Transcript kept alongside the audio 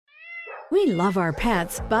We love our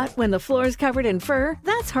pets, but when the floor's covered in fur,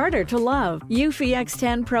 that's harder to love. Eufy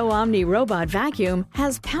X10 Pro Omni Robot Vacuum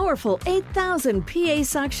has powerful 8,000 PA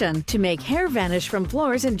suction to make hair vanish from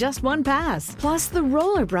floors in just one pass. Plus, the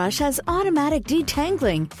roller brush has automatic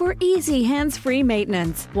detangling for easy hands-free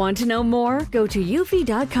maintenance. Want to know more? Go to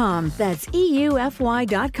eufy.com, that's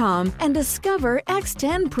EUFY.com, and discover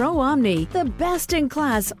X10 Pro Omni, the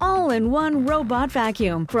best-in-class all-in-one robot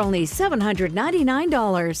vacuum for only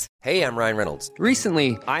 $799. Hey, I'm Ryan Reynolds.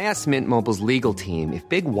 Recently, I asked Mint Mobile's legal team if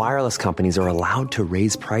big wireless companies are allowed to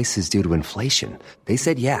raise prices due to inflation. They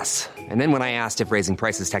said yes. And then when I asked if raising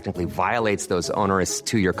prices technically violates those onerous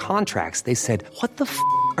two-year contracts, they said, "What the f***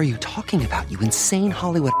 are you talking about, you insane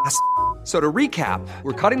Hollywood ass?" So to recap,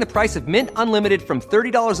 we're cutting the price of Mint Unlimited from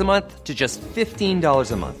 $30 a month to just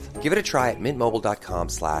 $15 a month. Give it a try at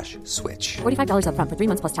mintmobile.com/switch. $45 up front for 3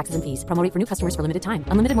 months plus taxes and fees. Promo rate for new customers for limited time.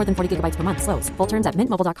 Unlimited more than 40 gigabytes per month. Slows full terms at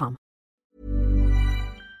mintmobile.com.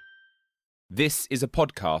 This is a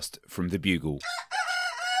podcast from The Bugle.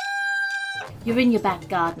 You're in your back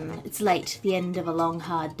garden. It's late, the end of a long,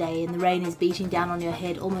 hard day, and the rain is beating down on your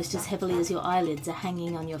head almost as heavily as your eyelids are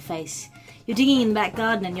hanging on your face. You're digging in the back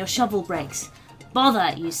garden and your shovel breaks.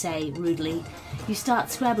 "Bother," you say rudely. You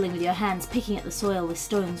start scrabbling with your hands, picking at the soil with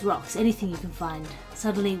stones, rocks, anything you can find.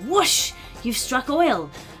 Suddenly, whoosh! You've struck oil!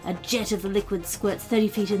 A jet of the liquid squirts 30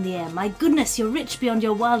 feet in the air. My goodness, you're rich beyond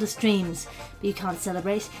your wildest dreams. But you can't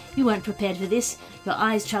celebrate. You weren't prepared for this. Your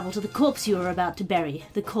eyes travel to the corpse you were about to bury.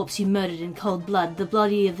 The corpse you murdered in cold blood. The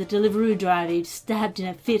body of the Deliveroo driver you stabbed in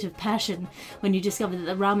a fit of passion when you discovered that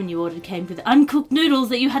the ramen you ordered came with uncooked noodles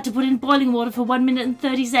that you had to put in boiling water for 1 minute and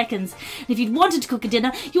 30 seconds. And if you'd wanted to cook a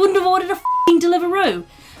dinner, you wouldn't have ordered a f***ing Deliveroo.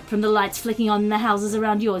 From the lights flicking on in the houses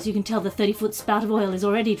around yours, you can tell the 30-foot spout of oil is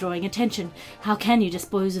already drawing attention. How can you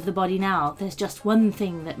dispose of the body now? There's just one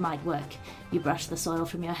thing that might work. You brush the soil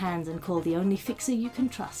from your hands and call the only fixer you can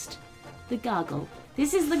trust. The Gargle.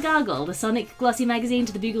 This is The Gargle, the sonic, glossy magazine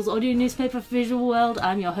to the Bugle's audio newspaper for visual world.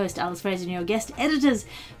 I'm your host, Alice Fraser, and your guest editors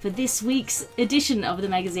for this week's edition of the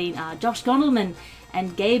magazine are Josh Gondelman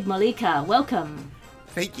and Gabe Malika. Welcome.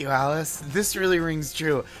 Thank you, Alice. This really rings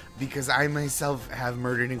true because I myself have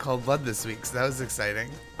murdered in cold blood this week, so that was exciting.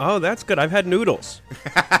 Oh, that's good. I've had noodles.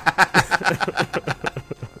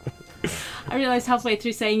 I realised halfway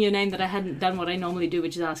through saying your name that I hadn't done what I normally do,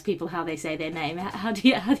 which is ask people how they say their name. How do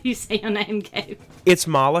you say your name, Gabe? It's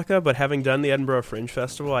Malika, but having done the Edinburgh Fringe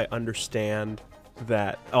Festival, I understand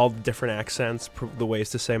that all the different accents, the ways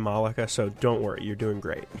to say Malika, so don't worry, you're doing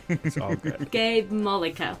great. It's all good. Gabe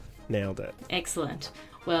Malika. Nailed it. Excellent.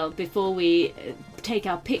 Well, before we take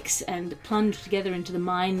our picks and plunge together into the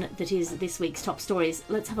mine that is this week's top stories,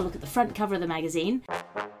 let's have a look at the front cover of the magazine.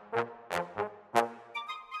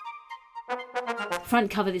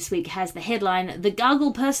 Front cover this week has the headline, The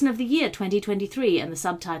Gargle Person of the Year 2023, and the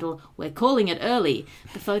subtitle, We're Calling It Early.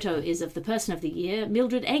 The photo is of the Person of the Year,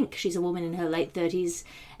 Mildred Enck. She's a woman in her late 30s,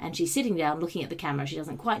 and she's sitting down looking at the camera. She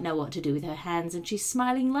doesn't quite know what to do with her hands, and she's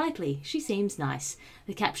smiling lightly. She seems nice.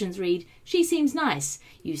 The captions read, She seems nice.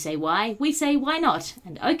 You say why, we say why not.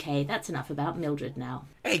 And okay, that's enough about Mildred now.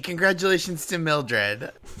 Hey, congratulations to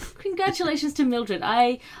Mildred. Congratulations to Mildred.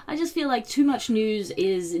 I just feel like too much news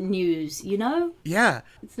is news, you know? Yeah.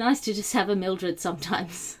 It's nice to just have a Mildred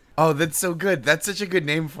sometimes. Oh, that's so good. That's such a good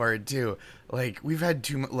name for it, too. Like, we've had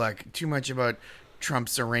too much about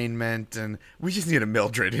Trump's arraignment, and we just need a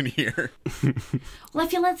Mildred in here. Well, I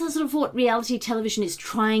feel that's sort of what reality television is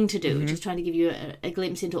trying to do, which is trying to give you a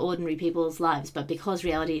glimpse into ordinary people's lives. But because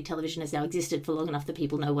reality television has now existed for long enough that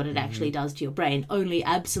people know what it actually does to your brain, only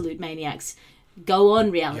absolute maniacs go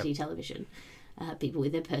on reality television. People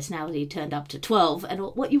with their personality turned up to 12, and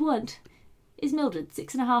what you want is Mildred,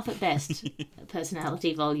 6.5 at best,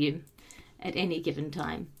 personality volume at any given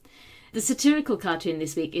time. The satirical cartoon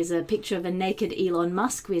this week is a picture of a naked Elon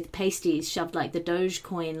Musk with pasties shoved like the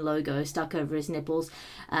Dogecoin logo stuck over his nipples,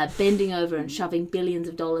 bending over and shoving billions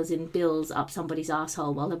of dollars in bills up somebody's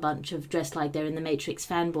asshole while a bunch of dressed like they're in the Matrix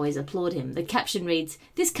fanboys applaud him. The caption reads,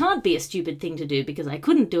 This can't be a stupid thing to do because I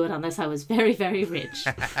couldn't do it unless I was very, very rich.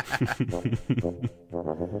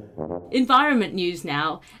 Environment news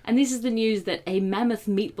now, and this is the news that a mammoth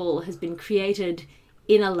meatball has been created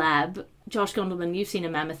in a lab. Josh Gondelman, you've seen a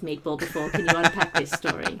mammoth meatball before. Can you unpack this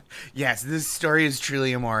story? Yes, this story is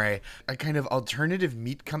truly amore. A kind of alternative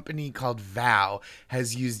meat company called Vow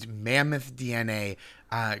has used mammoth DNA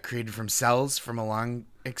created from cells from a long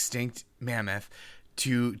extinct mammoth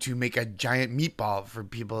to make a giant meatball for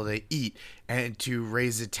people to eat and to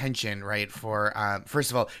raise attention, right, for, first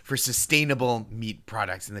of all, for sustainable meat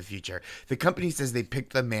products in the future. The company says they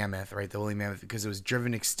picked the mammoth, right, the woolly mammoth, because it was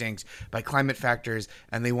driven extinct by climate factors,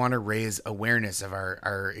 and they want to raise awareness of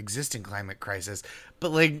our existing climate crisis.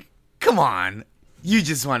 But, like, come on. You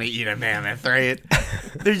just want to eat a mammoth, right?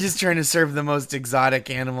 They're just trying to serve the most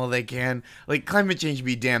exotic animal they can. Like, climate change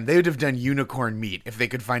be damned. They would have done unicorn meat if they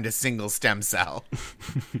could find a single stem cell.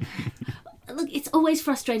 Look, it's always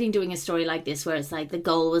frustrating doing a story like this where it's like the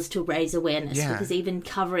goal was to raise awareness because even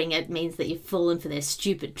covering it means that you've fallen for their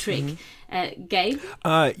stupid trick. Gabe?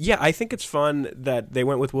 Yeah, I think it's fun that they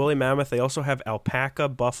went with woolly mammoth. They also have alpaca,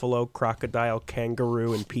 buffalo, crocodile,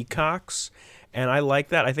 kangaroo, and peacocks. And I like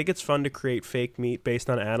that. I think it's fun to create fake meat based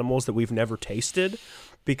on animals that we've never tasted,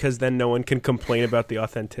 because then no one can complain about the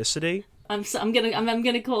authenticity. I'm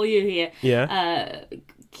gonna call you here. Yeah.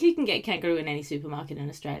 You can get kangaroo in any supermarket in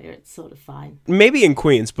Australia. It's sort of fine. Maybe in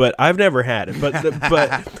Queens, but I've never had it.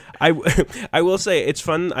 But I will say it's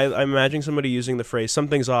fun. I'm imagining somebody using the phrase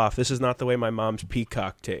 "something's off. This is not the way my mom's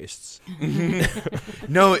peacock tastes."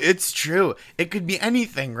 No, it's true. It could be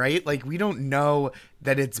anything, right? Like, we don't know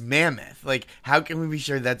that it's mammoth. Like, how can we be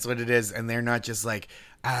sure that's what it is? And they're not just like,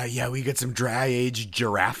 yeah, we got some dry-aged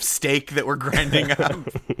giraffe steak that we're grinding up.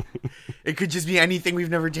 It could just be anything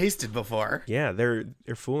we've never tasted before. Yeah, they're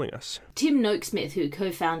fooling us. Tim Noakesmith, who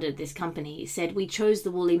co-founded this company, said, "We chose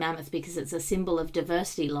the woolly mammoth because it's a symbol of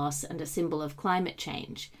diversity loss and a symbol of climate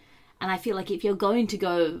change." And I feel like if you're going to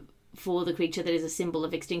go for the creature that is a symbol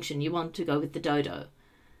of extinction, you want to go with the dodo.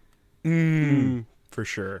 For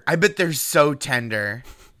sure. I bet they're so tender.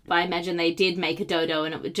 I imagine they did make a dodo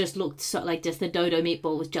and it just looked so, like just the dodo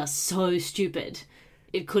meatball was just so stupid.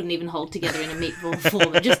 It couldn't even hold together in a meatball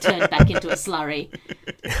form. It just turned back into a slurry.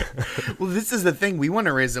 Well, this is the thing. We want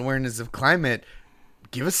to raise awareness of climate.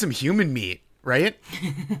 Give us some human meat, right?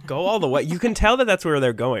 Go all the way. You can tell that that's where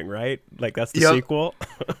they're going, right? Like, that's the sequel.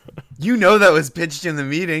 You know that was pitched in the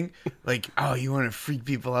meeting. Like, oh, you want to freak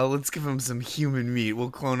people out? Let's give them some human meat.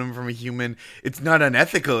 We'll clone them from a human. It's not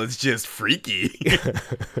unethical. It's just freaky.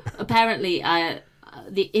 Apparently,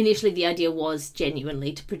 initially the idea was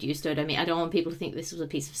genuinely to produce dodo meat. I don't want people to think this was a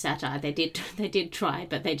piece of satire. They did try,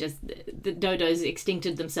 but the dodos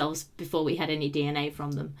extincted themselves before we had any DNA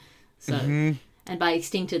from them. So, and by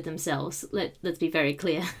extincted themselves, let's be very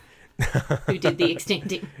clear who did the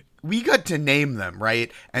extincting. We got to name them,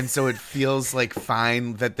 right? And so it feels like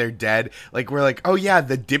fine that they're dead. Like, we're like, oh yeah,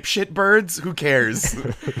 the dipshit birds? Who cares?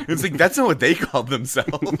 It's like, that's not what they called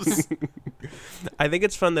themselves. I think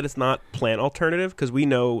it's fun that it's not plant alternative, because we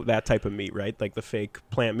know that type of meat, right? Like the fake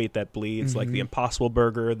plant meat that bleeds, like the Impossible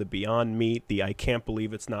Burger, the Beyond Meat, the I can't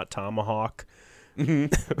believe it's not Tomahawk.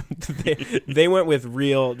 They went with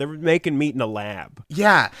real. They were making meat in a lab.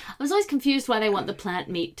 Yeah. I was always confused why they want the plant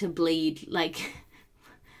meat to bleed. Like,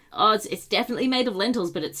 oh, it's definitely made of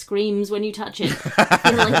lentils, but it screams when you touch it.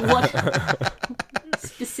 You're like, what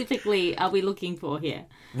specifically are we looking for here?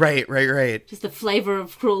 Right. Just the flavor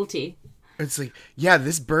of cruelty. It's like, yeah,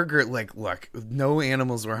 this burger, like, look, no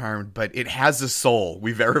animals were harmed, but it has a soul.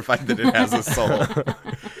 We verified that it has a soul.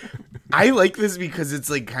 I like this because it's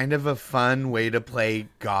like kind of a fun way to play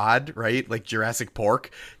God, right? Like Jurassic Pork,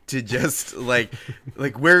 to just like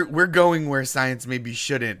we're going where science maybe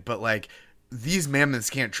shouldn't, but like these mammoths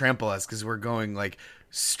can't trample us because we're going like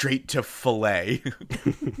straight to fillet.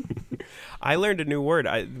 I learned a new word.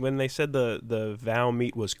 When they said the vow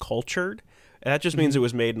meat was cultured, that just means it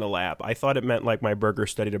was made in a lab. I thought it meant like my burger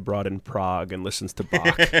studied abroad in Prague and listens to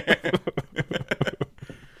Bach.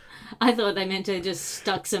 I thought they meant to just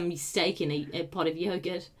stuck some steak in a pot of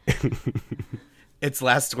yogurt. Its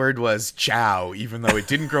last word was chow, even though it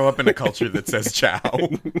didn't grow up in a culture that says chow.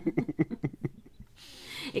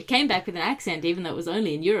 It came back with an accent, even though it was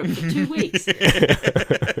only in Europe for 2 weeks.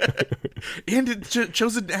 And it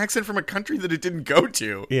chose an accent from a country that it didn't go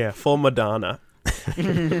to. Yeah, full Madonna.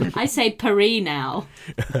 I say Paris now.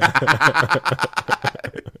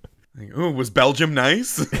 Oh, was Belgium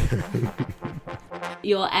nice?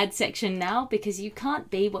 Your ad section now, because you can't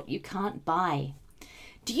be what you can't buy.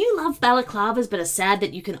 Do you love balaclavas but are sad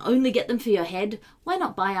that you can only get them for your head? Why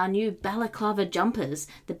not buy our new balaclava jumpers?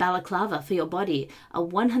 The balaclava for your body. A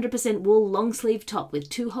 100% wool long sleeve top with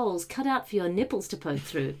 2 holes cut out for your nipples to poke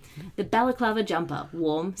through. The balaclava jumper.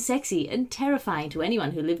 Warm, sexy and terrifying to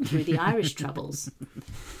anyone who lived through the Irish troubles.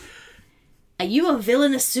 Are you a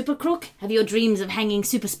villainous super crook? Have your dreams of hanging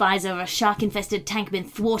super spies over a shark-infested tank been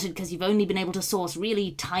thwarted because you've only been able to source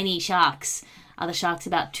really tiny sharks? Are the sharks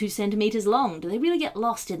about 2 centimeters long? Do they really get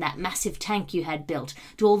lost in that massive tank you had built?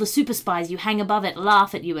 Do all the super spies you hang above it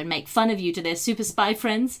laugh at you and make fun of you to their super spy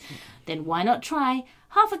friends? Then why not try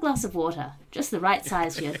half a glass of water, just the right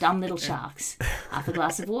size for your dumb little sharks. Half a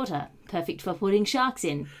glass of water, perfect for putting sharks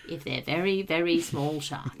in, if they're very, very small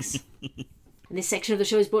sharks. And this section of the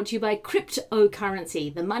show is brought to you by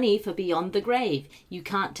cryptocurrency, the money for beyond the grave. You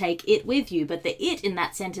can't take it with you, but the it in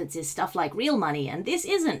that sentence is stuff like real money, and this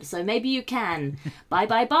isn't, so maybe you can. Buy,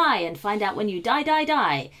 and find out when you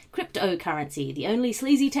die. Cryptocurrency, the only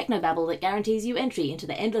sleazy technobabble that guarantees you entry into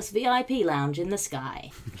the endless VIP lounge in the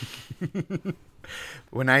sky.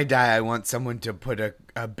 When I die, I want someone to put a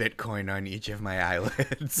Bitcoin on each of my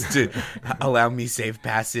eyelids to allow me safe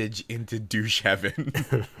passage into douche heaven.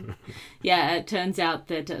 Yeah, it turns out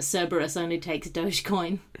that Cerberus only takes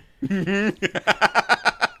Dogecoin.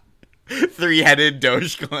 3-headed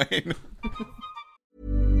Dogecoin.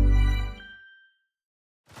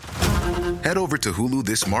 Head over to Hulu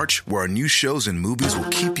this March, where our new shows and movies will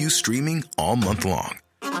keep you streaming all month long.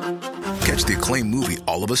 Catch the acclaimed movie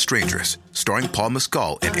All of Us Strangers, starring Paul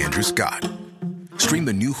Mescal and Andrew Scott. Stream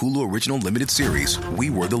the new Hulu original limited series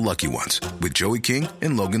We Were the Lucky Ones with Joey King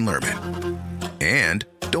and Logan Lerman. And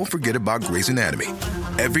don't forget about Grey's Anatomy.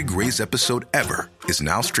 Every Grey's episode ever is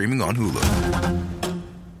now streaming on Hulu.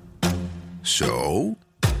 So,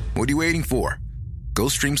 what are you waiting for? Go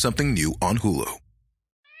stream something new on Hulu.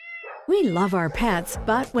 We love our pets,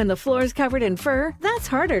 but when the floor's covered in fur, that's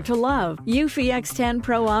harder to love. Eufy X10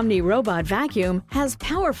 Pro Omni Robot Vacuum has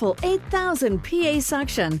powerful 8,000 PA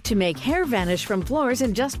suction to make hair vanish from floors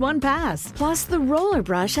in just one pass. Plus, the roller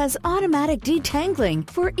brush has automatic detangling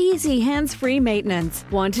for easy hands-free maintenance.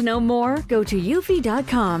 Want to know more? Go to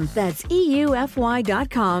eufy.com, that's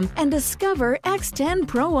EUFY.com, and discover X10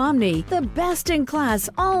 Pro Omni, the best-in-class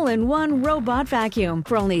all-in-one robot vacuum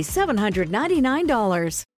for only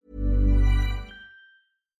 $799.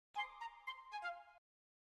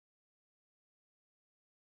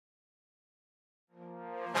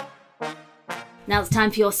 Now it's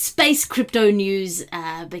time for your space crypto news,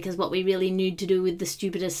 because what we really need to do with the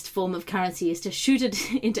stupidest form of currency is to shoot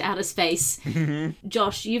it into outer space.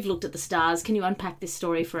 Josh, you've looked at the stars. Can you unpack this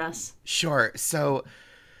story for us? Sure. So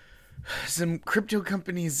some crypto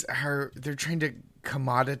companies they're trying to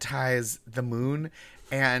commoditize the moon,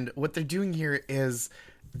 and what they're doing here is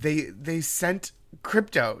they sent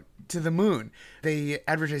crypto to the moon. They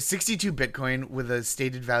advertised 62 Bitcoin with a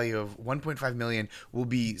stated value of 1.5 million will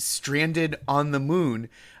be stranded on the moon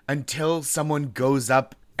until someone goes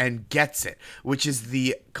up and gets it, which is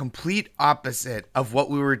the complete opposite of what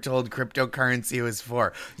we were told cryptocurrency was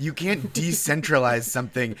for. You can't decentralize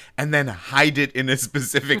something and then hide it in a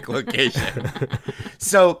specific location.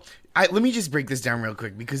 So let me just break this down real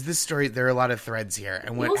quick, because this story, there are a lot of threads here.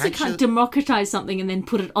 And you also can't democratize something and then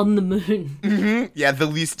put it on the moon. Mm-hmm. Yeah, the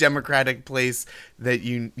least democratic place that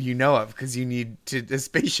you know of, because you need a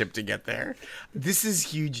spaceship to get there. This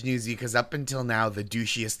is huge news, because up until now, the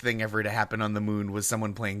douchiest thing ever to happen on the moon was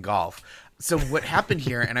someone playing golf. So what happened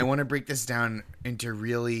here, and I want to break this down into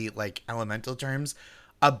really elemental terms,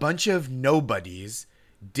 a bunch of nobodies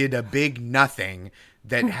did a big nothing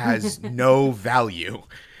that has no value.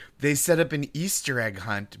 They set up an Easter egg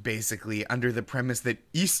hunt, basically, under the premise that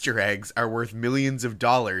Easter eggs are worth millions of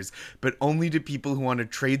dollars, but only to people who want to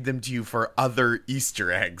trade them to you for other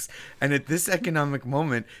Easter eggs. And at this economic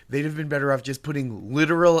moment, they'd have been better off just putting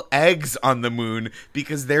literal eggs on the moon,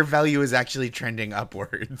 because their value is actually trending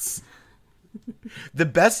upwards. The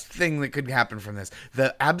best thing that could happen from this,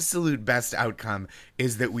 the absolute best outcome,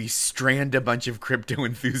 is that we strand a bunch of crypto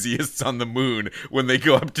enthusiasts on the moon when they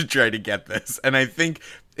go up to try to get this. And I think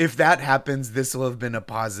if that happens, this will have been a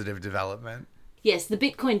positive development. Yes, the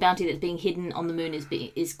Bitcoin bounty that's being hidden on the moon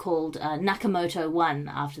is called Nakamoto 1,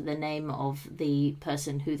 after the name of the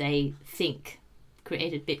person who they think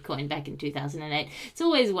created Bitcoin back in 2008. It's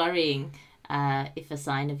always worrying if a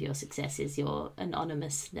sign of your success is your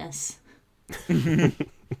anonymousness.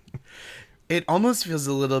 It almost feels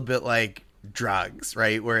a little bit like drugs,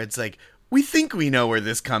 right? Where it's like, we think we know where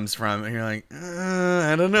this comes from. And you're like,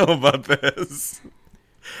 I don't know about this.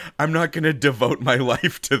 I'm not going to devote my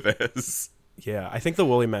life to this. Yeah, I think the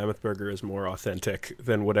woolly mammoth burger is more authentic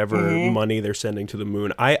than whatever money they're sending to the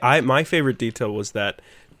moon. My favorite detail was that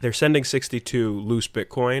they're sending 62 loose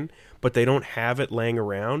Bitcoin, but they don't have it laying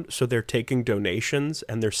around. So they're taking donations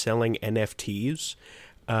and they're selling NFTs.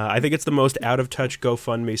 I think it's the most out-of-touch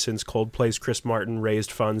GoFundMe since Coldplay's Chris Martin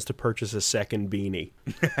raised funds to purchase a second beanie.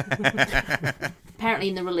 Apparently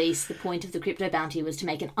in the release, the point of the crypto bounty was to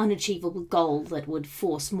make an unachievable goal that would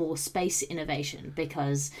force more space innovation,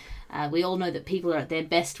 because we all know that people are at their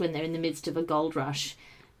best when they're in the midst of a gold rush.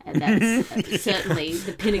 And that's certainly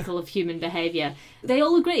the pinnacle of human behaviour. They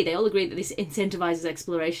all agree that this incentivizes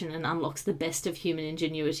exploration and unlocks the best of human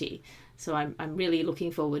ingenuity. So I'm really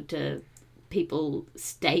looking forward to people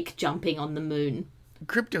stake jumping on the moon.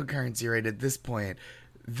 Cryptocurrency, right, at this point,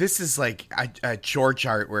 this is like a chore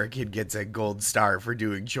chart where a kid gets a gold star for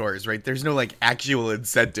doing chores, right? There's no like actual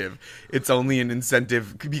incentive. It's only an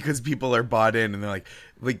incentive because people are bought in and they're like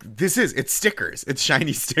it's stickers. It's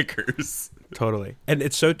shiny stickers. Totally. And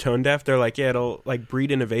it's so tone deaf. They're like, yeah, it'll like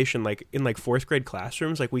breed innovation. Like in like fourth grade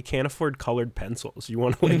classrooms, like we can't afford colored pencils. You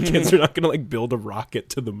want to like kids are not going to like build a rocket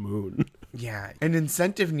to the moon. Yeah. An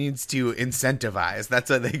incentive needs to incentivize.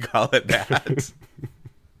 That's what they call it that.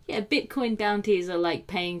 Yeah, Bitcoin bounties are like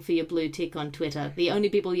paying for your blue tick on Twitter. The only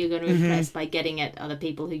people you're going to impress by getting it are the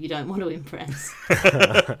people who you don't want to impress.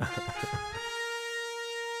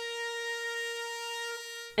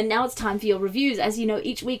 And now it's time for your reviews. As you know,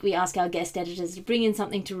 each week we ask our guest editors to bring in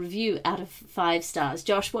something to review out of 5 stars.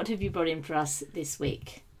 Josh, what have you brought in for us this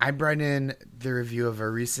week? I brought in the review of a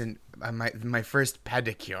recent, my first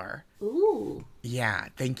pedicure. Ooh. Yeah,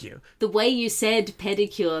 thank you. The way you said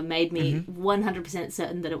pedicure made me 100%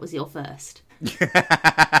 certain that it was your first.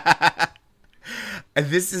 And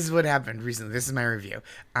this is what happened recently. This is my review.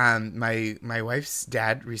 My wife's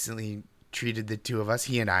dad recently treated the two of us,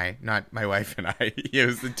 he and I, not my wife and I. It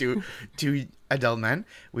was the two adult men.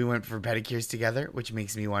 We went for pedicures together, which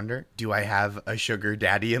makes me wonder, do I have a sugar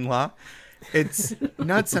daddy-in-law? It's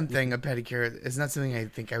not something, a pedicure is not something I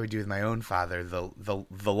think I would do with my own father, the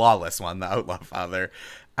lawless one, the outlaw father.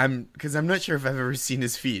 Because I'm not sure if I've ever seen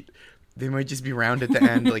his feet. They might just be round at the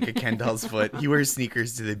end like a Ken doll's foot. He wears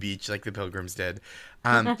sneakers to the beach like the Pilgrims did.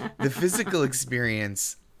 The physical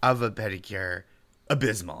experience of a pedicure,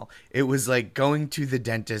 abysmal. It was like going to the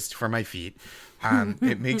dentist for my feet.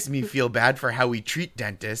 It makes me feel bad for how we treat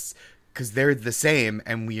dentists because they're the same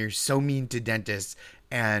and we are so mean to dentists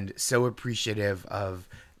and so appreciative of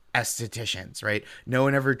estheticians, right? No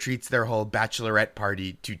one ever treats their whole bachelorette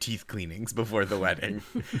party to teeth cleanings before the wedding.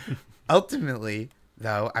 Ultimately,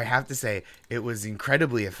 though, I have to say it was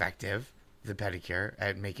incredibly effective, the pedicure,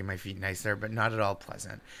 at making my feet nicer, but not at all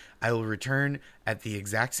pleasant. I will return at the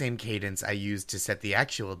exact same cadence I used to set the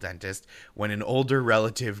actual dentist when an older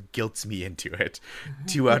relative guilts me into it.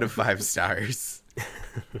 2 out of 5 stars.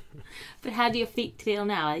 But how do your feet feel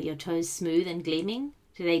now? Are your toes smooth and gleaming?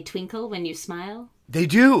 Do they twinkle when you smile? They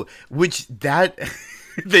do, which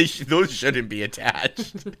those shouldn't be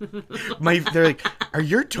attached. They're like, are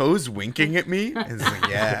your toes winking at me? And it's like,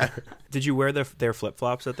 yeah. Did you wear their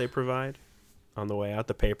flip-flops that they provide on the way out,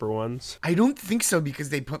 the paper ones? I don't think so because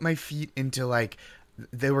they put my feet into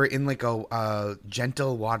they were in like a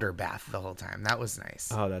gentle water bath the whole time. That was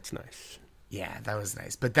nice. Oh, that's nice. Yeah, that was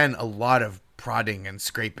nice. But then a lot of prodding and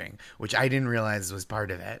scraping, which I didn't realize was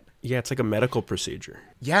part of it. Yeah, it's like a medical procedure.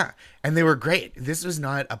 Yeah, and they were great. This was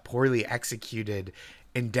not a poorly executed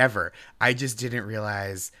endeavor. I just didn't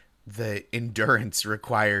realize the endurance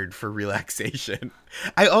required for relaxation.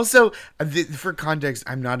 I also, for context,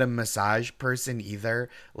 I'm not a massage person either.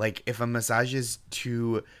 Like, if a massage is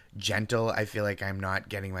too gentle, I feel like I'm not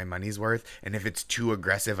getting my money's worth. And if it's too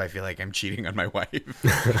aggressive, I feel like I'm cheating on my wife.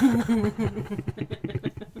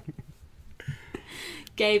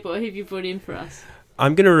 Gabe, what have you brought in for us?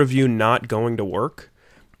 I'm going to review Not Going to Work.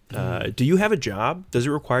 Do you have a job? Does it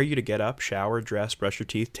require you to get up, shower, dress, brush your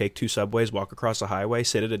teeth, take 2 subways, walk across a highway,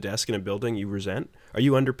 sit at a desk in a building you resent? Are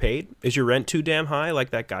you underpaid? Is your rent too damn high, like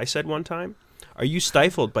that guy said one time? Are you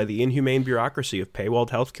stifled by the inhumane bureaucracy of paywalled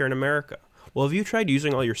healthcare in America? Well, have you tried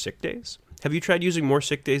using all your sick days? Have you tried using more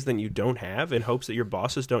sick days than you don't have in hopes that your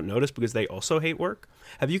bosses don't notice because they also hate work?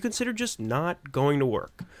 Have you considered just not going to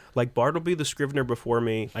work? Like Bartleby the Scrivener before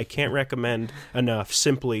me, I can't recommend enough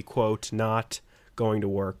simply, quote, not going to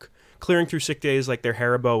work. Clearing through sick days like they're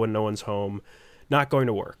Haribo when no one's home. Not going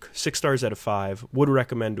to work. 6 stars out of 5. Would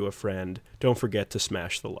recommend to a friend. Don't forget to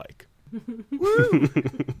smash the like. Woo!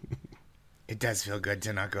 It does feel good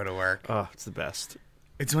to not go to work. Oh, it's the best.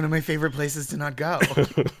 It's one of my favorite places to not go.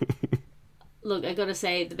 Look, I gotta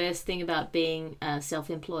say, the best thing about being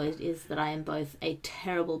self-employed is that I am both a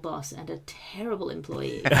terrible boss and a terrible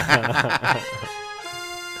employee.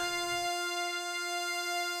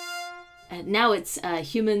 Now it's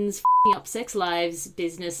humans f***ing up sex lives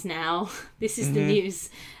business now. This is the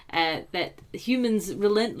news that humans'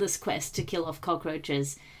 relentless quest to kill off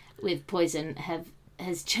cockroaches with poison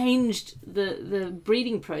has changed the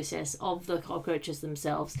breeding process of the cockroaches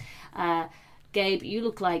themselves. Gabe, you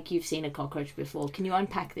look like you've seen a cockroach before. Can you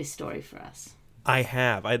unpack this story for us? I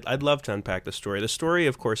have. I'd love to unpack the story. The story,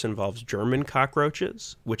 of course, involves German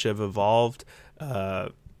cockroaches, which have evolved to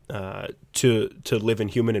live in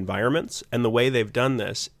human environments. And the way they've done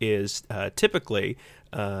this is typically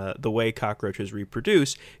the way cockroaches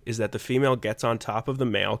reproduce is that the female gets on top of the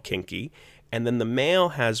male, kinky, and then the male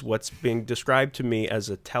has what's being described to me as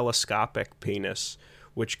a telescopic penis,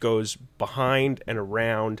 which goes behind and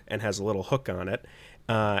around and has a little hook on it.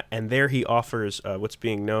 And there he offers what's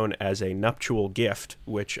being known as a nuptial gift,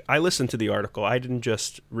 which I listened to the article. I didn't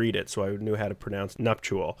just read it, so I knew how to pronounce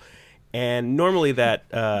nuptial. And normally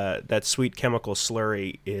that sweet chemical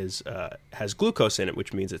slurry has glucose in it,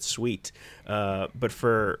 which means it's sweet. But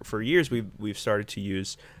for years we've started to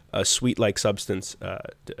use a sweet-like substance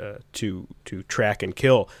to track and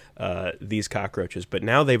kill these cockroaches. But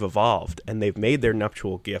now they've evolved, and they've made their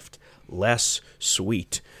nuptial gift less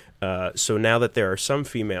sweet. So now that there are some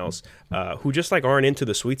females who just aren't into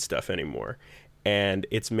the sweet stuff anymore, and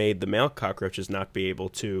it's made the male cockroaches not be able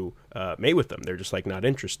to mate with them. They're just not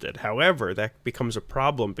interested. However, that becomes a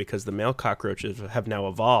problem because the male cockroaches have now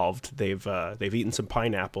evolved. They've eaten some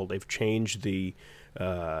pineapple. They've changed the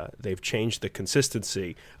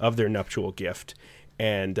consistency of their nuptial gift,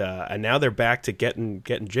 and now they're back to getting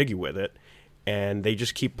jiggy with it, and they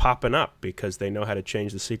just keep popping up because they know how to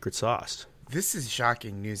change the secret sauce. This is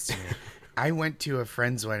shocking news to me. I went to a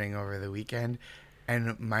friend's wedding over the weekend,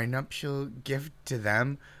 and my nuptial gift to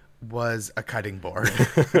them was a cutting board.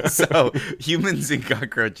 So humans and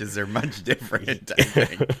cockroaches are much different, I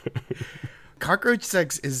think. Cockroach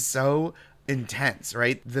sex is so intense,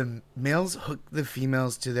 right? The males hook the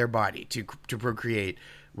females to their body to procreate,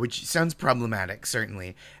 which sounds problematic,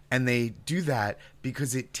 certainly. And they do that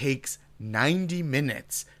because it takes 90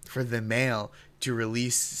 minutes for the male to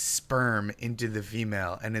release sperm into the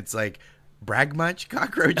female. And it's brag much,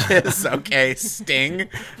 cockroaches? Okay, sting.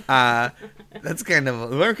 That's kind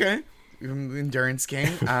of, okay, endurance king.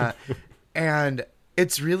 And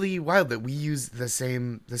it's really wild that we use the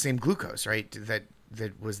same glucose, right? That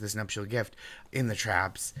was this nuptial gift in the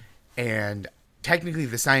traps. And technically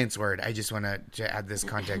the science word, I just want to add this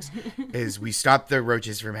context, is we stop the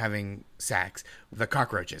roaches from having sex, the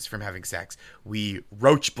cockroaches from having sex. We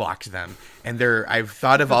roach blocked them. And I've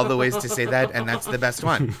thought of all the ways to say that, and that's the best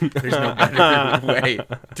one. There's no better way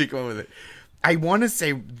to go with it. I want to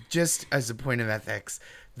say, just as a point of ethics,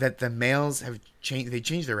 that the males have changed. They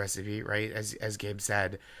changed the recipe, right? As Gabe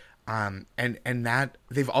said. And that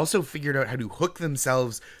they've also figured out how to hook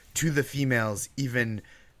themselves to the females even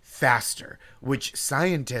faster, which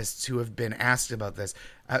scientists who have been asked about this,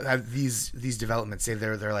 these developments say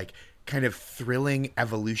they're kind of thrilling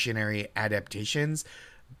evolutionary adaptations,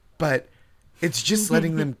 but it's just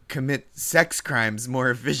letting them commit sex crimes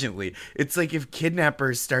more efficiently. It's like if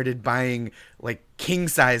kidnappers started buying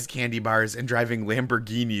king-size candy bars and driving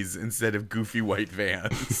Lamborghinis instead of goofy white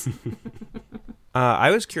vans.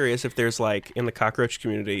 I was curious if there's in the cockroach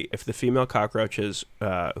community, if the female cockroaches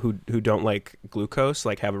who don't like glucose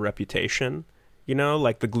have a reputation,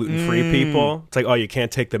 the gluten-free people. It's you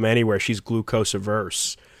can't take them anywhere. She's glucose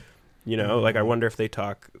averse. I wonder if they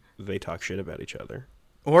talk shit about each other.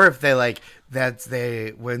 Or if they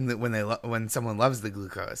when someone loves the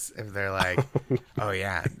glucose, if they're oh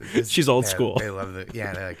yeah, she's old school. They love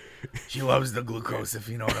they're she loves the glucose, if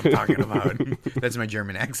you know what I'm talking about. That's my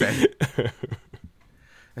German accent.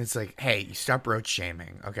 It's hey, you stop roach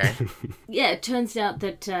shaming, okay? Yeah, it turns out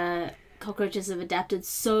that cockroaches have adapted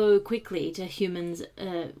so quickly to humans'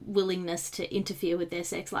 willingness to interfere with their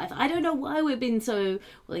sex life. I don't know why we've been so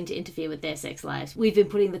willing to interfere with their sex lives. We've been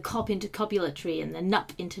putting the cop into copulatory and the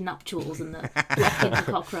nup into nuptials and the block into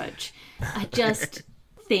cockroach. I just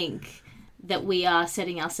think that we are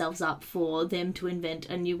setting ourselves up for them to invent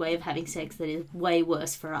a new way of having sex that is way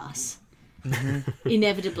worse for us. Mm-hmm.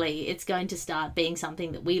 Inevitably, it's going to start being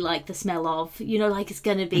something that we like the smell of. It's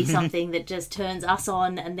going to be something that just turns us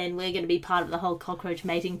on, and then we're going to be part of the whole cockroach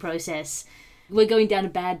mating process. We're going down a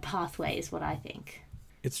bad pathway, is what I think.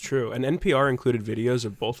 It's true. And NPR included videos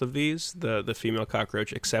of both of these, the female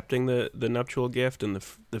cockroach accepting the nuptial gift and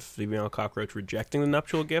the female cockroach rejecting the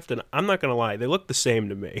nuptial gift. And I'm not going to lie, they look the same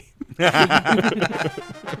to me.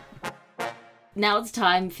 Now it's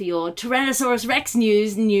time for your Tyrannosaurus Rex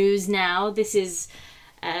news now. This is...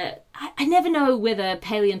 I never know whether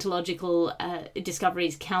paleontological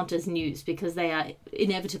discoveries count as news because they are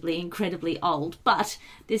inevitably incredibly old. But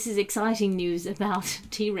this is exciting news about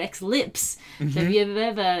T-Rex lips. Mm-hmm. So if you've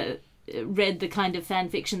ever read the kind of fan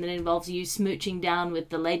fiction that involves you smooching down with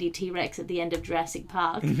the lady T-Rex at the end of Jurassic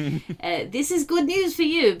Park, this is good news for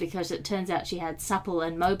you, because it turns out she had supple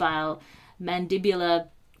and mobile mandibular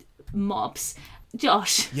mops.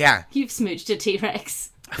 Josh, Yeah. you've smooched a T-Rex.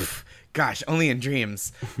 Gosh, only in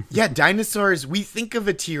dreams. Yeah, dinosaurs, we think of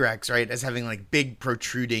a T-Rex, right, as having like big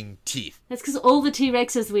protruding teeth. That's because all the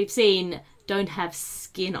T-Rexes we've seen don't have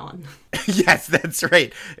skin on. Yes, that's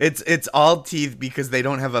right. It's all teeth because they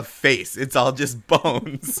don't have a face. It's all just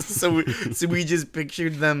bones. So we just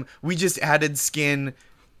pictured them. We just added skin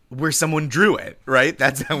where someone drew it, right?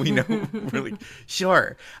 That's how we know. Really,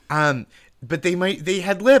 sure. But they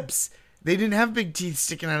had lips. They didn't have big teeth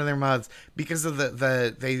sticking out of their mouths because of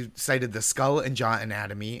they cited the skull and jaw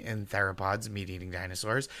anatomy in theropods, meat-eating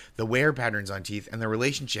dinosaurs, the wear patterns on teeth, and the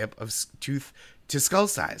relationship of tooth to skull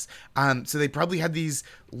size. So they probably had these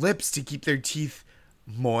lips to keep their teeth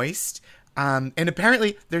moist. And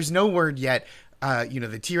apparently there's no word yet.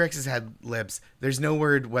 The T-Rexes had lips. There's no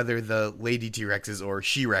word whether the lady T-Rexes or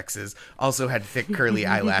she-Rexes also had thick curly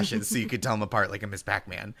eyelashes so you could tell them apart like a Miss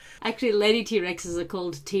Pac-Man. Actually, lady T-Rexes are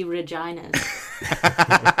called T-Reginas.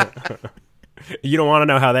 You don't want to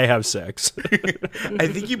know how they have sex. I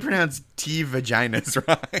think you pronounced T-vaginas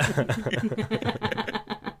wrong.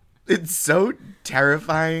 It's so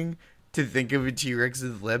terrifying to think of a T-Rex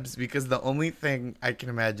with lips, because the only thing I can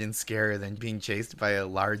imagine scarier than being chased by a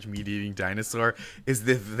large meat-eating dinosaur is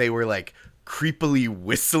if they were like creepily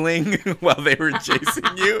whistling while they were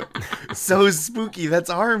chasing you. So spooky. That's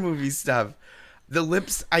horror movie stuff. The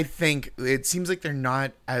lips, I think, it seems like they're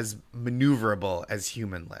not as maneuverable as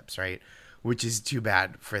human lips, right? Which is too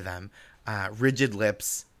bad for them. Rigid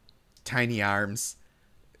lips, tiny arms.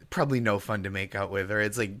 Probably no fun to make out with, or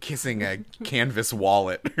it's like kissing a canvas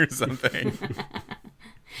wallet or something.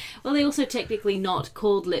 Well, they also technically not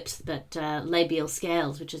called lips, but labial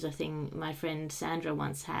scales, which is a thing my friend Sandra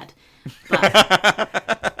once had.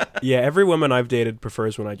 But Yeah, every woman I've dated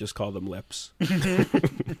prefers when I just call them lips.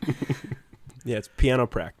 Yeah, it's piano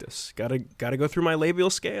practice. Gotta go through my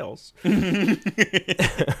labial scales.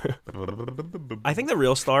 I think the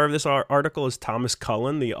real star of this article is Thomas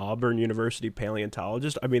Cullen, the Auburn University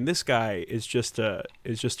paleontologist. I mean, this guy is just a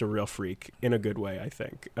real freak in a good way, I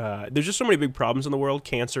think. There's just so many big problems in the world: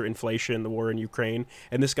 cancer, inflation, the war in Ukraine.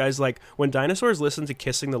 And this guy's like, when dinosaurs listen to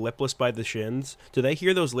Kissing the Lipless by the Shins, do they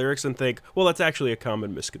hear those lyrics and think, well, that's actually a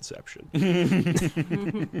common misconception?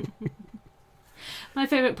 my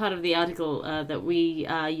favourite part of the article that we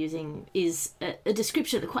are using is a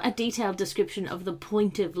description, quite a detailed description of the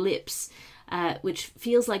point of lips, which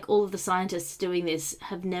feels like all of the scientists doing this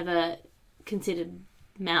have never considered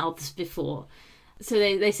mouths before. So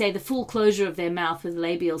they say the full closure of their mouth with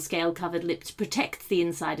labial scale-covered lips protects the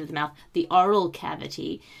inside of the mouth, the oral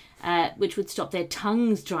cavity, which would stop their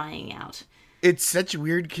tongues drying out. It's such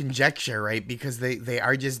weird conjecture, right? Because they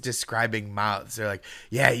are just describing mouths. They're like,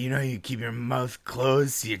 yeah, you keep your mouth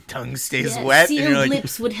closed so your tongue stays wet. Sealed and you're like,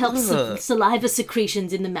 lips would help saliva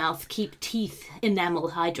secretions in the mouth keep teeth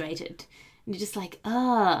enamel hydrated. And you're just like,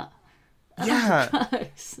 yeah.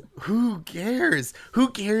 gross. Who cares? Who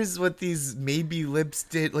cares what these maybe lips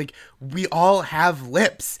did? Like, we all have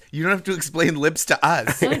lips. You don't have to explain lips to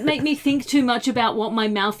us. Don't make me think too much about what my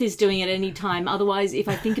mouth is doing at any time. Otherwise, if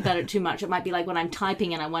I think about it too much, it might be like when I'm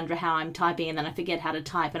typing and I wonder how I'm typing and then I forget how to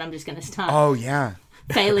type and I'm just going to start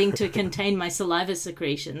failing to contain my saliva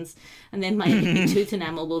secretions, and then my tooth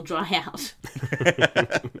enamel will dry out.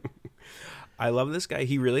 I love this guy.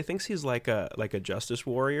 He really thinks he's like a justice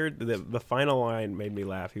warrior. The final line made me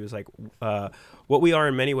laugh. He was like, what we are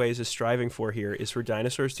in many ways is striving for here is for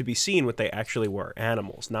dinosaurs to be seen what they actually were,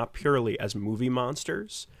 animals, not purely as movie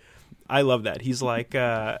monsters. I love that. He's like,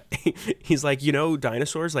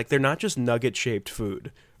 dinosaurs, like, they're not just nugget-shaped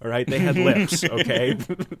food, all right? They had lips, okay?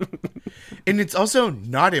 And it's also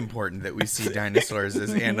not important that we see dinosaurs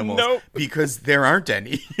as animals because there aren't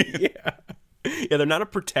any. Yeah, they're not a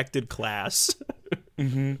protected class.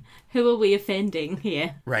 Mm-hmm. Who are we offending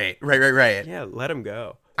here? Right. Yeah, let them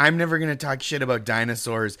go. I'm never going to talk shit about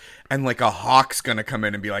dinosaurs and like a hawk's going to come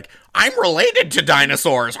in and be like, I'm related to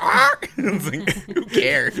dinosaurs. It's like, who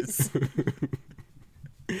cares?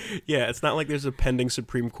 Yeah, it's not like there's a pending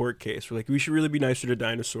Supreme Court case where like, we should really be nicer to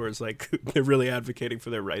dinosaurs. Like, they're really advocating for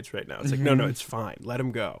their rights right now. It's like, no, it's fine. Let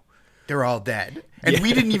them go. They're all dead. And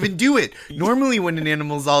we didn't even do it. Normally when an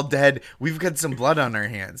animal's all dead, we've got some blood on our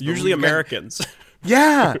hands. Usually Americans.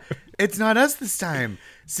 Yeah. It's not us this time.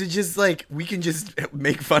 So just like, we can just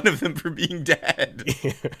make fun of them for being dead.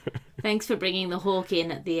 Thanks for bringing the hawk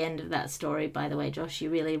in at the end of that story, by the way, Josh. You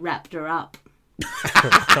really wrapped her up.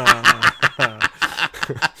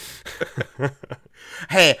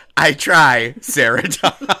 Hey, I try, Sarah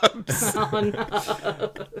Dobbs. Oh, no.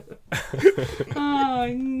 Oh,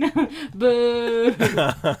 no. Boo.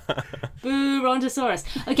 Boo, Rontosaurus.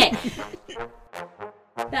 Okay.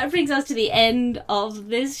 That brings us to the end of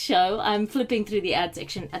this show. I'm flipping through the ad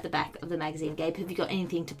section at the back of the magazine. Gabe, have you got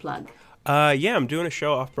anything to plug? Yeah, I'm doing a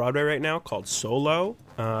show off Broadway right now called Solo.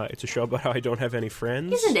 It's a show about how I don't have any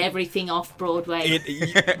friends. Isn't everything off Broadway?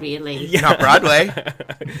 Really? Yeah. Not Broadway.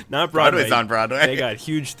 Not Broadway. Broadway's on Broadway. They got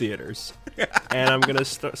huge theaters. And I'm going to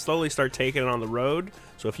slowly start taking it on the road.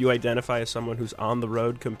 So if you identify as someone who's on the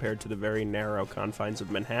road compared to the very narrow confines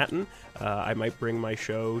of Manhattan, I might bring my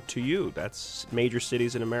show to you. That's major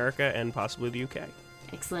cities in America and possibly the UK.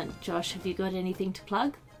 Excellent. Josh, have you got anything to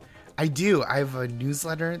plug? I do. I have a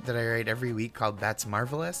newsletter that I write every week called That's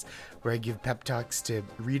Marvelous, where I give pep talks to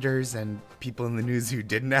readers and people in the news who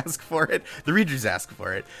didn't ask for it. The readers ask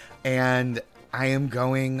for it. And I am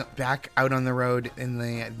going back out on the road in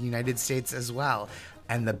the United States as well.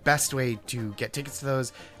 And the best way to get tickets to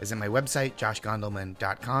those is at my website,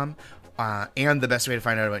 joshgondelman.com. And the best way to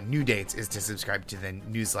find out about new dates is to subscribe to the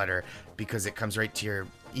newsletter, because it comes right to your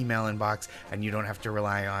email inbox and you don't have to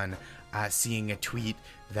rely on seeing a tweet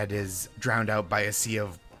that is drowned out by a sea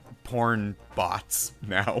of porn bots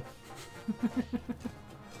now.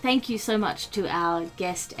 Thank you so much to our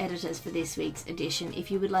guest editors for this week's edition. If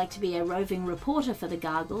you would like to be a roving reporter for The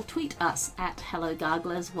Gargle, tweet us at Hello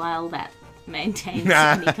Garglers while that maintains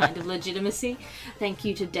any kind of legitimacy. Thank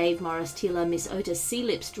you to Dave Morris, Tila, Miss Otis,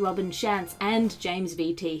 Sealips, Robin Shantz, and James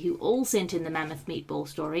VT, who all sent in the Mammoth Meatball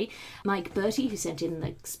story. Mike Bertie, who sent in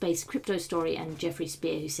the Space Crypto story, and Jeffrey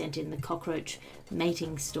Spear, who sent in the Cockroach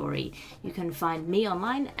Mating story. You can find me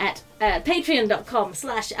online at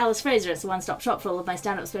patreon.com/Alice Fraser. It's a one-stop shop for all of my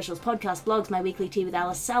stand-up specials, podcasts, blogs, my weekly Tea with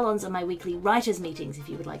Alice salons, and my weekly writers' meetings. If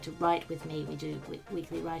you would like to write with me, we do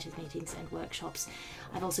weekly writers' meetings and workshops.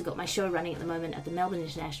 I've also got my show running at the moment at the Melbourne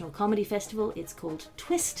International Comedy Festival. It's called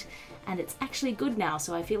Twist, and it's actually good now,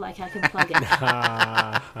 so I feel like I can plug it.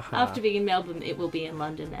 After being in Melbourne, it will be in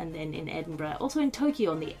London and then in Edinburgh. Also in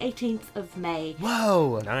Tokyo on the 18th of May.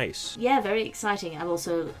 Whoa! Nice. Yeah, very exciting. I've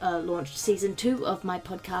also launched season 2 of my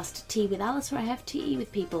podcast Tea with Alice, where I have tea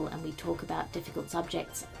with people and we talk about difficult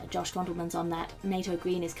subjects. Josh Gondelman's on that. Nato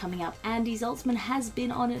Green is coming up. Andy Zaltzman has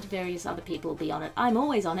been on it. Various other people will be on it. I'm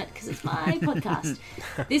always on it because it's my podcast.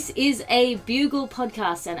 This is a Bugle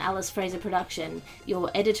podcast and Alice Fraser production. Your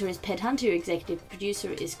editor is Ped Hunter. Your executive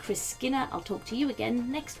producer is Chris Skinner. I'll talk to you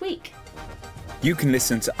again next week. You can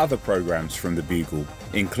listen to other programmes from The Bugle,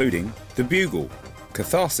 including The Bugle,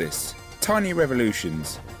 Catharsis, Tiny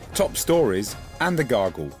Revolutions, Top Stories, and The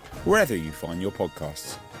Gargle, wherever you find your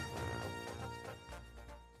podcasts.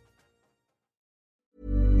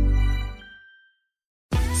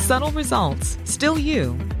 Subtle results, still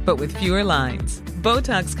you, but with fewer lines.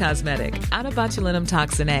 Botox Cosmetic, onabotulinum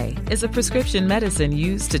toxin A, is a prescription medicine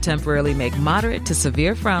used to temporarily make moderate to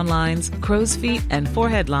severe frown lines, crow's feet, and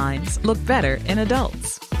forehead lines look better in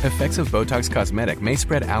adults. Effects of Botox Cosmetic may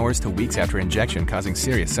spread hours to weeks after injection, causing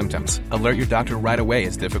serious symptoms. Alert your doctor right away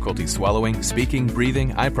as difficulty swallowing, speaking,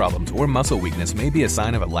 breathing, eye problems, or muscle weakness may be a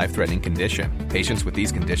sign of a life-threatening condition. Patients with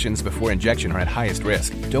these conditions before injection are at highest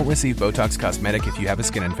risk. Don't receive Botox Cosmetic if you have a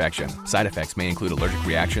skin infection. Side effects may include allergic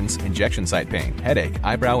reactions, injection site pain, headache,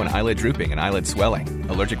 eyebrow and eyelid drooping, and eyelid swelling.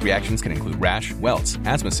 Allergic reactions can include rash, welts,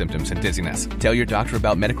 asthma symptoms, and dizziness. Tell your doctor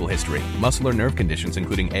about medical history, muscle or nerve conditions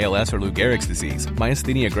including ALS or Lou Gehrig's disease,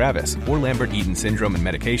 myasthenia gravis, or Lambert-Eaton syndrome, and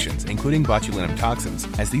medications, including botulinum toxins,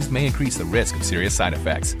 as these may increase the risk of serious side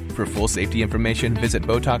effects. For full safety information, visit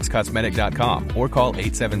BotoxCosmetic.com or call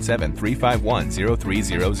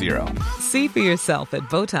 877-351-0300. See for yourself at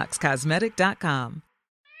BotoxCosmetic.com.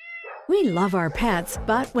 We love our pets,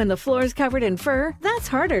 but when the floor's covered in fur, that's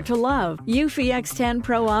harder to love. Eufy X10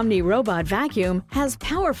 Pro Omni Robot Vacuum has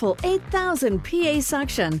powerful 8,000 PA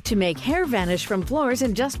suction to make hair vanish from floors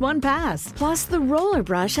in just one pass. Plus, the roller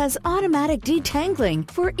brush has automatic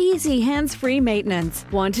detangling for easy hands-free maintenance.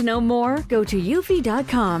 Want to know more? Go to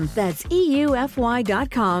eufy.com, that's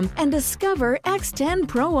EUFY.com, and discover X10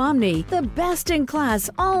 Pro Omni, the best-in-class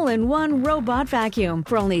all-in-one robot vacuum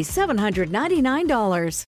for only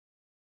 $799.